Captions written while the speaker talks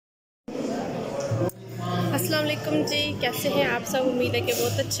अस्सलाम वालेकुम जी, कैसे हैं आप सब। उम्मीद है कि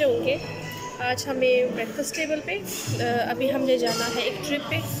बहुत अच्छे होंगे। आज हमें ब्रेकफास्ट टेबल पे अभी हमने जाना है एक ट्रिप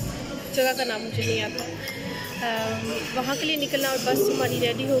पे, जगह का नाम मुझे नहीं आता। वहाँ के लिए निकलना और बस हमारी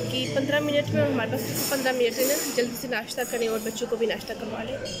रेडी होगी 15 मिनट में। हमारे पास 15 मिनट है ना, जल्दी से नाश्ता करें और बच्चों को भी नाश्ता करवा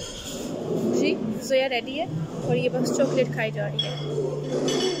लें। जी जोया रेडी है और ये बस चॉकलेट खाई जा रही है।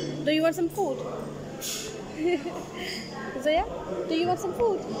 Do you want some food? Zoya, do you want some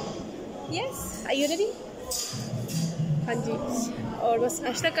food? Yes, are you ready? हाँ जी, और बस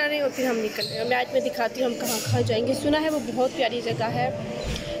नाश्ता कर रहे हैं और फिर हम निकल रहे हैं। मैं आज दिखाती हूँ हम कहाँ कहाँ जाएंगे। सुना है वो बहुत प्यारी जगह है,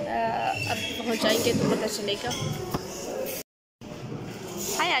 अब पहुँच जाएंगे तो पता चलेगा।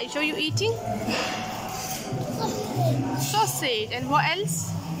 हाय, I show you eating sausage and what else?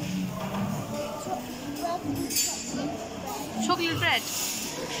 Chocolate bread.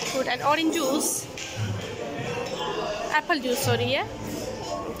 Good. And orange juice. Apple juice, sorry, yeah.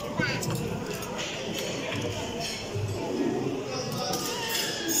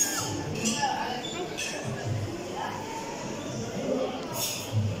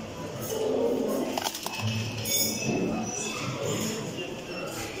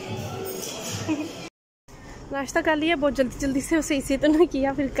 नाश्ता कर लिया बहुत जल्दी जल्दी से, उसे इसे तो नहीं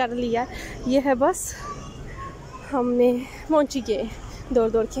किया, फिर कर लिया। ये है बस, हमने पहुंची गए दौड़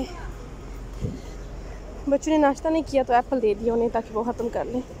दौड़ के। बच्चों ने नाश्ता नहीं किया तो एप्पल दे दिया उन्हें ताकि वो ख़त्म कर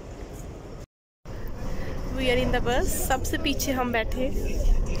लें। We are in the bus, सबसे पीछे हम बैठे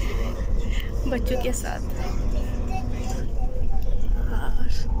बच्चों के साथ। और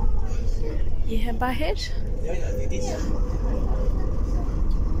ये है बाहर।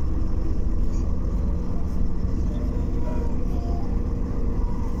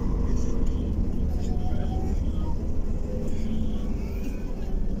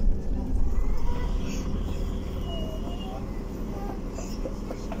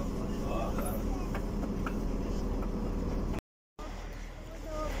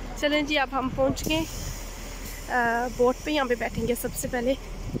 चलें जी, अब हम पहुंच गए बोट पे। यहाँ पे बैठेंगे सबसे पहले,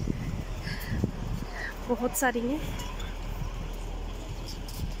 बहुत सारी हैं।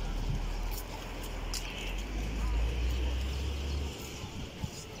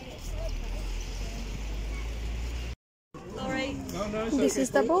 This is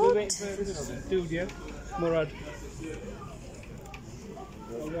the boat.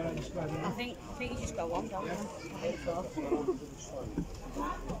 I think you just go on, don't you?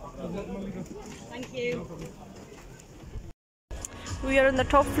 Thank you. We are on the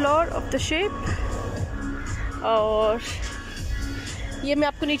top floor of the ship. और ये मैं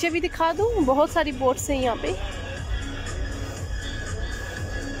आपको नीचे भी दिखा दूँ, बहुत सारी बोट्स हैं यहाँ पे।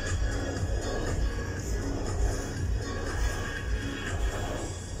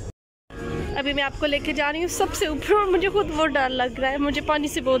 अभी मैं आपको लेके जा रही हूँ सबसे ऊपर और मुझे खुद बहुत डर लग रहा है। मुझे पानी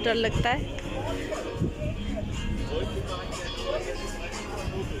से बहुत डर लगता है।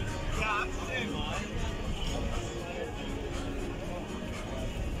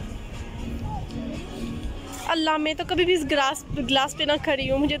 अल्लाह, मैं तो कभी भी इस ग्लास पे ना खड़ी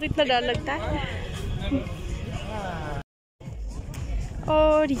हूँ, मुझे तो इतना डर लगता है।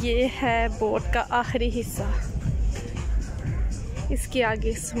 और ये है बोट का आखिरी हिस्सा, इसके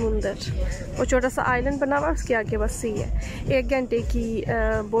आगे समुंदर और छोटा सा आइलैंड बना हुआ है, उसके आगे बस सी है। 1 घंटे की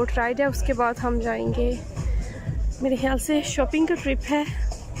बोट राइड है, उसके बाद हम जाएंगे। मेरे ख्याल से शॉपिंग का ट्रिप है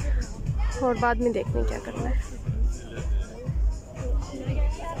और बाद में देखने क्या करना है।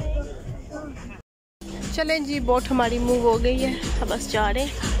 चलें जी, बोट हमारी मूव हो गई है, अब बस जा रहे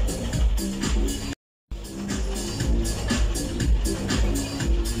हैं।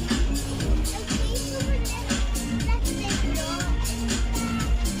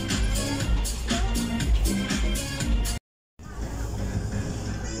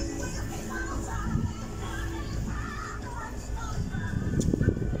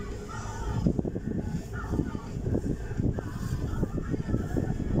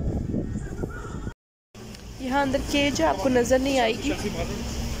 यहाँ अंदर केज है, आपको नजर नहीं आएगी।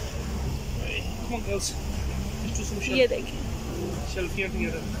 ये देखिए,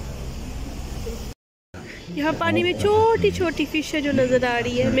 यहाँ पानी में छोटी छोटी फिश है जो नजर आ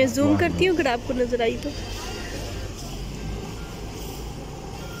रही है। मैं जूम करती हूँ अगर आपको नजर आई तो।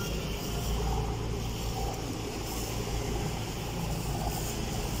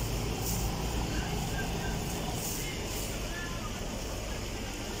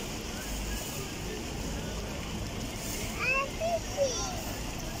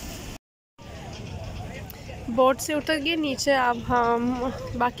 बोट से उतर गए नीचे। अब हम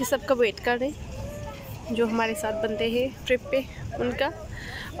बाकी सबका वेट कर रहे हैं जो हमारे साथ बंदे हैं ट्रिप पे उनका।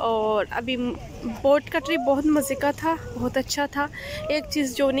 और अभी बोट का ट्रिप बहुत मज़े का था, बहुत अच्छा था। एक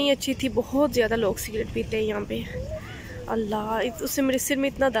चीज़ जो नहीं अच्छी थी, बहुत ज़्यादा लोग सिगरेट पीते हैं यहाँ पे। अल्लाह, उससे मेरे सिर में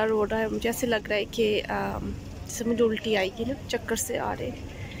इतना दर्द हो रहा है, मुझे ऐसे लग रहा है कि जैसे मुझे उल्टी आएगी ना, चक्कर से आ रहे।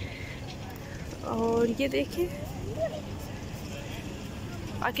 और ये देखिए,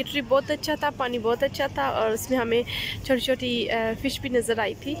 बाकी ट्रिप बहुत अच्छा था, पानी बहुत अच्छा था और उसमें हमें छोटी छोटी फ़िश भी नज़र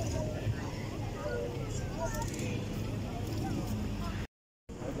आई थी।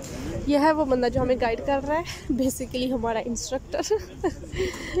 यह है वो बंदा जो हमें गाइड कर रहा है, बेसिकली हमारा इंस्ट्रक्टर।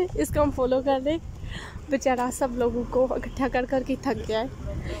 इसको हम फॉलो कर रहे। बेचारा सब लोगों को इकट्ठा कर कर के थक गया है,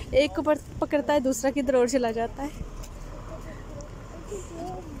 एक को पकड़ता है, दूसरा किधर और चला जाता है।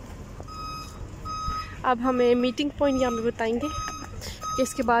 अब हमें मीटिंग पॉइंट यहाँ पे बताएंगे,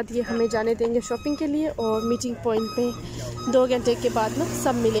 इसके बाद ये हमें जाने देंगे शॉपिंग के लिए। और मीटिंग पॉइंट पे 2 घंटे के बाद ना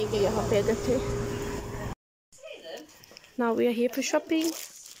सब मिलेंगे यहाँ पे इकट्ठे। Now we are here for shopping.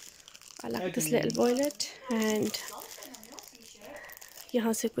 I like this little wallet and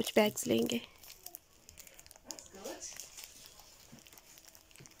यहाँ से कुछ बैग्स लेंगे।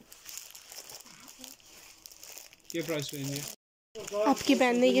 क्या प्राइस लेंगे? आपकी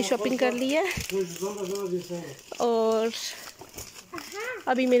बहन ने ये शॉपिंग कर ली है और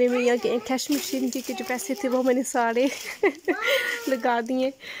अभी मेरे में यहाँ कैश मशीन के जो पैसे थे वो मैंने सारे लगा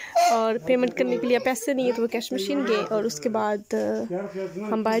दिए। और पेमेंट करने के लिए पैसे नहीं है तो वो कैश मशीन गए। और उसके बाद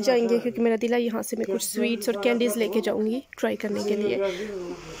हम बाहर जाएंगे क्योंकि मेरा दिल है यहाँ से मैं कुछ स्वीट्स और कैंडीज़ लेके जाऊँगी ट्राई करने के लिए।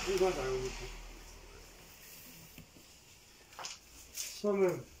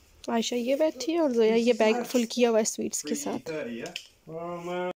 आयशा ये बैठी है और जोया ये बैग फुल किया हुआ है स्वीट्स के साथ।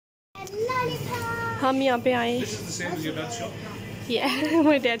 हम यहाँ पे आए,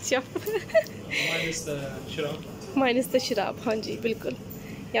 my dad's shop. Minus the शराब। हाँ जी बिल्कुल,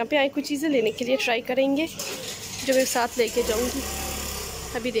 यहाँ पे आए कुछ चीज़ें लेने के लिए, ट्राई करेंगे जो मैं साथ लेके जाऊँगी।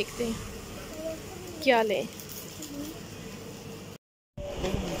 अभी देखते हैं क्या लें।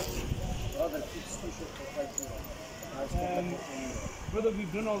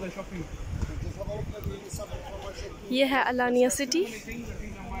 ये है अलानिया city.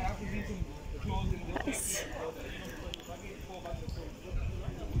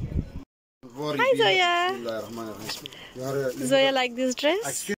 Hi Zoya. Zoya like this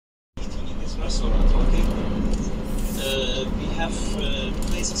dress? We have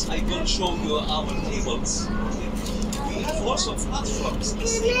places. I will show you our tables. We have also platforms. The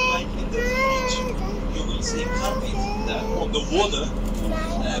same like in the beach. You will see carpet on the water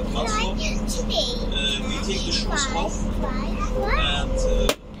platform. We take the shoes off and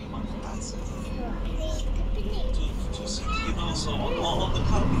to sit, you know, so on the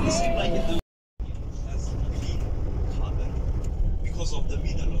carpet. The same like in the because of the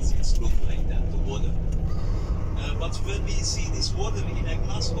minerals, it's look like that, the water. But when we see this water in a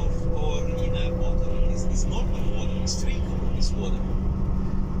glass or in a bottle, it's normal water, it's drinkable, this water.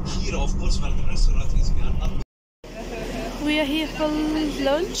 Here, of course, where the restaurant is, we are not. We are here for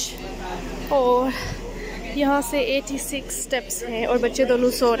lunch और यहाँ से 86 steps हैं और बच्चे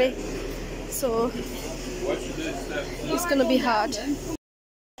दोनों सो रहे, so it's gonna be hard.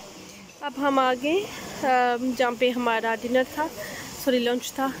 अब हम आ गए जहाँ पे हमारा डिनर था, सॉरी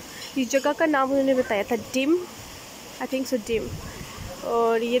लंच था। इस जगह का नाम उन्होंने बताया था dim, I think so dim.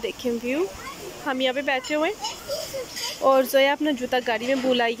 और ये देखें व्यू, हम यहाँ पे बैठे हुए हैं और जोया अपना जूता गाड़ी में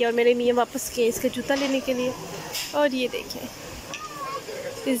भूल आई है और मेरे मियाँ वापस गए इसके जूता लेने के लिए। और ये देखें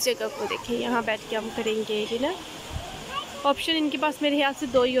इस जगह को देखें, यहाँ बैठ के हम करेंगे डिनर। ऑप्शन इनके पास मेरे ख्याल से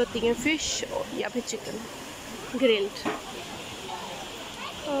 2 ही होती हैं, फ़िश या फिर चिकन ग्रिल्ड।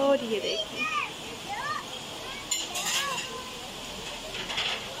 और ये देखिए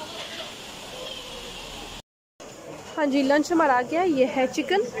हाँ जी, लंच हमारा आ गया। ये है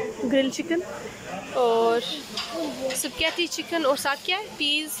चिकन, ग्रिल चिकन और स्पैगेटी चिकन और साथ क्या है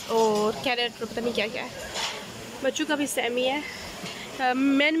पीस और कैरेट और पता नहीं क्या क्या है। बच्चों का भी सेम ही है।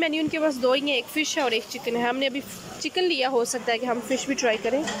 मेन मेन्यू उनके पास 2 ही हैं, एक फ़िश है और एक चिकन है। हमने अभी चिकन लिया, हो सकता है कि हम फ़िश भी ट्राई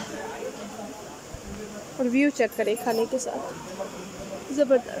करें। और व्यू चेक करें खाने के साथ,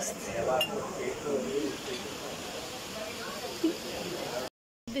 ज़बरदस्त।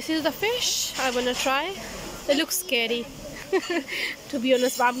 This is the fish I wanna try. It looks scary. To be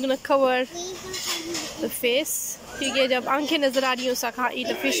honest, I'm gonna cover the face क्योंकि जब आंखें नज़र आ रही हैं उसका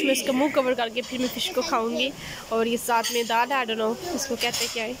ईट फिश में उसका मुंह कवर करके फिर मैं फ़िश को खाऊंगी। और ये साथ में दाल है, आई डोंट नो इसको कहते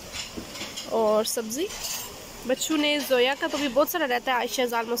क्या है, और सब्ज़ी। बच्चों ने जोया का तो भी बहुत सारा रहता है। Ayesha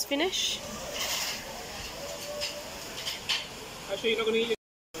is almost finish.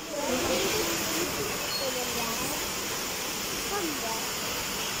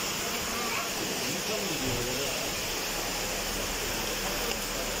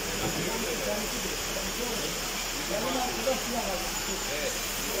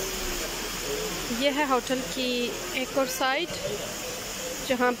 ये है होटल की एक और साइड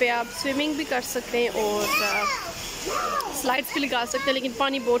जहाँ पे आप स्विमिंग भी कर सकते हैं और स्लाइड्स भी लगा सकते हैं, लेकिन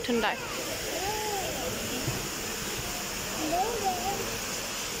पानी बहुत ठंडा है।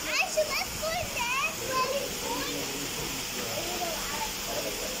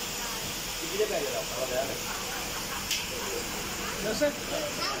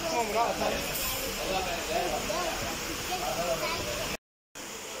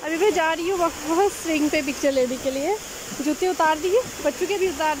 अभी मैं जा रही हूँ वहाँ स्विंग पे पिक्चर लेने के लिए। जूते उतार दिए, बच्चों के भी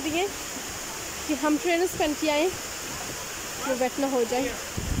उतार दिए कि हम ट्रेनर्स पहन के आए, वो बैठना हो जाए।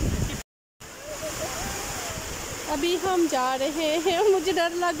 अभी हम जा रहे हैं और मुझे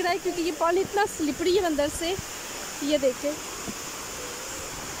डर लग रहा है क्योंकि ये पानी इतना स्लिपरी है अंदर से। ये देखें,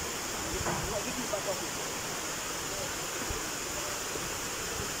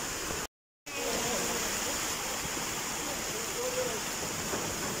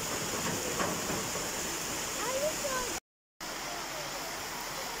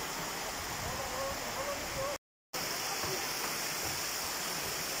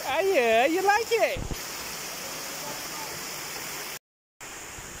 Yeah, you like it?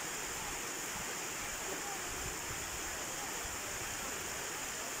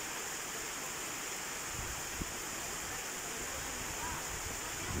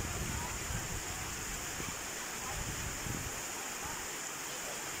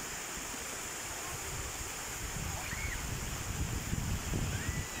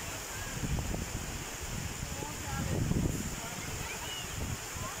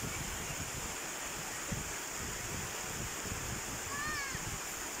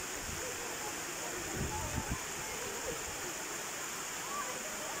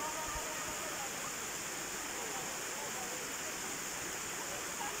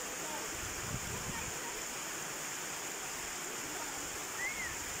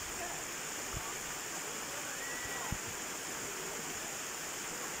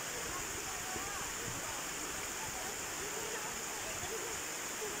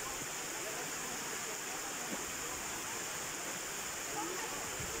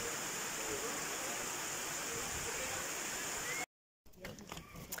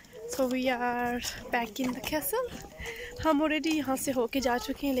 So we are back in the castle. हम ऑलरेडी यहाँ से होके जा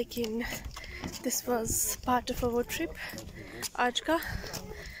चुके हैं, लेकिन this was part of our trip आज का,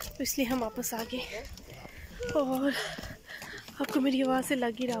 तो इसलिए हम वापस आ गए। और आपको मेरी आवाज़ से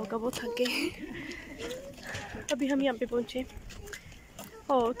लग ही रहा होगा बहुत थक गए। अभी हम यहाँ पे पहुँचे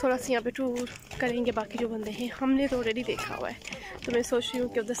और थोड़ा सा यहाँ पे टूर करेंगे। बाकी जो बंदे हैं हमने तो ऑलरेडी देखा हुआ है, तो मैं सोच रही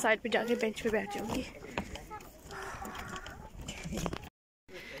हूँ कि उधर साइड पे जाके बेंच पे बैठ जाऊँगी।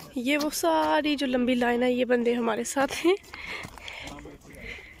 ये वो सारी जो लंबी लाइन है, ये बंदे हमारे साथ हैं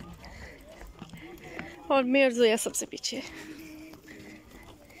और मैं और जोया सबसे पीछे।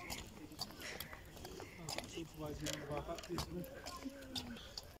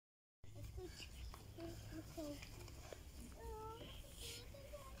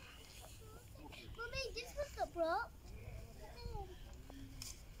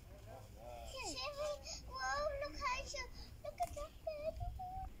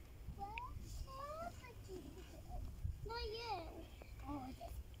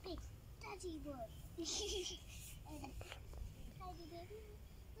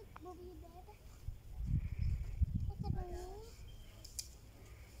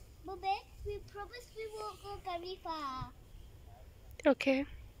 Bobby, we promise we won't go very far. Okay.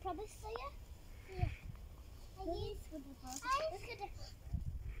 Promise, Soya? Yeah. Look at it.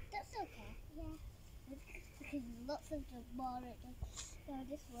 That's okay. Yeah. Because lots of the more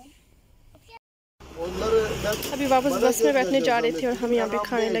this one. अभी वापस बस में बैठने जा रहे थे और हम यहाँ पे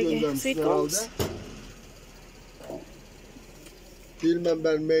खाने लगे sweet corns. Bilmem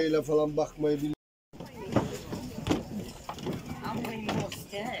ben maile falan bakmayı bilmiyorum.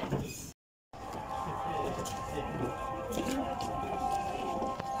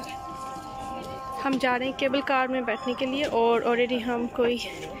 हम जा रहे हैं केबल कार में बैठने के लिए और ऑलरेडी हम कोई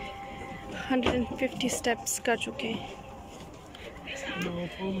 150 स्टेप्स कर चुके हैं।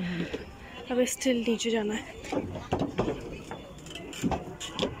 अब स्टिल नीचे जाना है।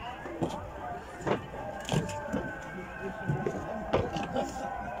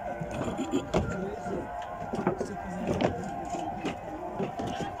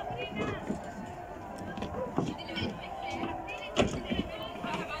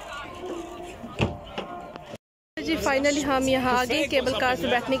 जी फाइनली हम यहाँ आ गए केबल कार पे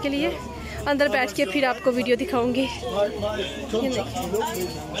बैठने के लिए। अंदर बैठ के फिर आपको वीडियो दिखाऊंगी।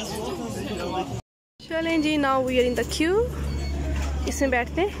 चलें जी, now we are in the Q. इसमें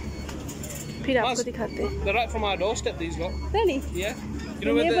बैठते हैं फिर आपको दिखाते हैं। They're right from our doorstep, these lot. Really? Yeah. You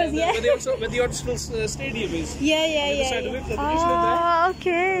know where Neighbors, yeah. where the Arsenal stadium is? Yeah.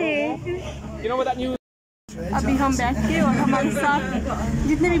 Okay. You know where that new... अभी हम बैठ के और हमारे साथ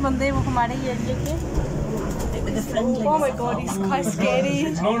जितने भी बंदे हैं वो हमारे ही एरिया के. Oh my god, it's quite scary.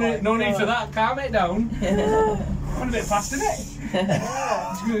 No need for that. Calm it down. Went a bit fast, didn't it?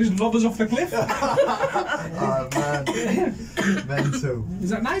 Just lob us off the cliff. Oh man. Mental.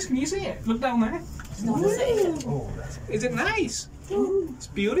 Is that nice? Can you see it? Look down there. Oh, Is it nice? It's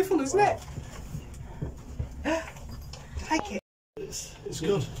beautiful, isn't it? Like it. it's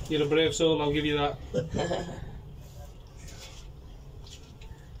good. You're a brave soul, I'll give you that.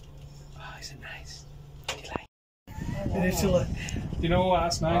 Oh, is it nice? In Italy. You know what?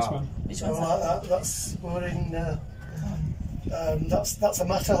 That's nice, man. Which I one's like that. We're in. That's a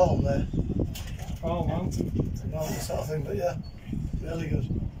Matterhorn there. Oh, wow. Sort of thing, but yeah, really good.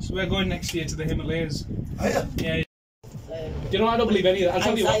 So we're going next year to the Himalayas. Oh, yeah. Yeah. Do you know, I don't believe any of that. I'll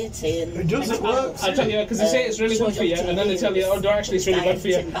tell you what. anxiety and It doesn't work. I'll tell you, because they say it's really good for you, and then they tell you, oh, no, actually it's really bad for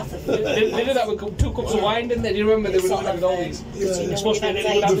you. They did that with 2 cups of wine, didn't they? Do you remember they were doing that with all these? It's supposed to be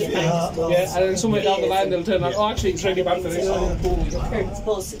really good for you. Yeah, and then somewhere down the line they'll turn out, oh, actually it's really bad for this. Oh, cool. Okay.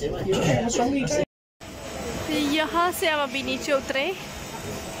 supposed to do it. What's wrong with you? यहाँ से अब अभी नीचे उतरे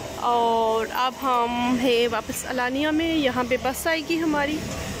और अब हम हैं वापस अलानिया में. यहाँ पे बस आएगी हमारी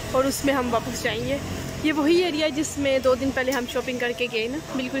और उसमें हम वापस जाएंगे. ये वही एरिया है जिसमें 2 दिन पहले हम शॉपिंग करके गए ना,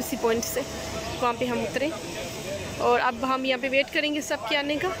 बिल्कुल इसी पॉइंट से. वहाँ पे हम उतरे और अब हम यहाँ पे वेट करेंगे सबके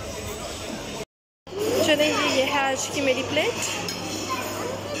आने का. चलें जी, ये है आज की मेरी प्लेट.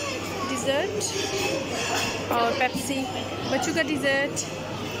 डिज़र्ट और पेप्सी, बच्चों का डिज़र्ट,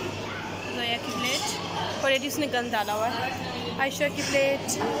 जोया की प्लेट और एडी उसने गंद डाला हुआ है. आयशा की प्लेट.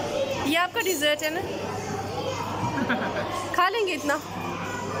 ये आपका डिज़र्ट है ना, खा लेंगे इतना.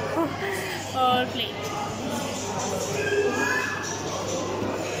 और प्लेट.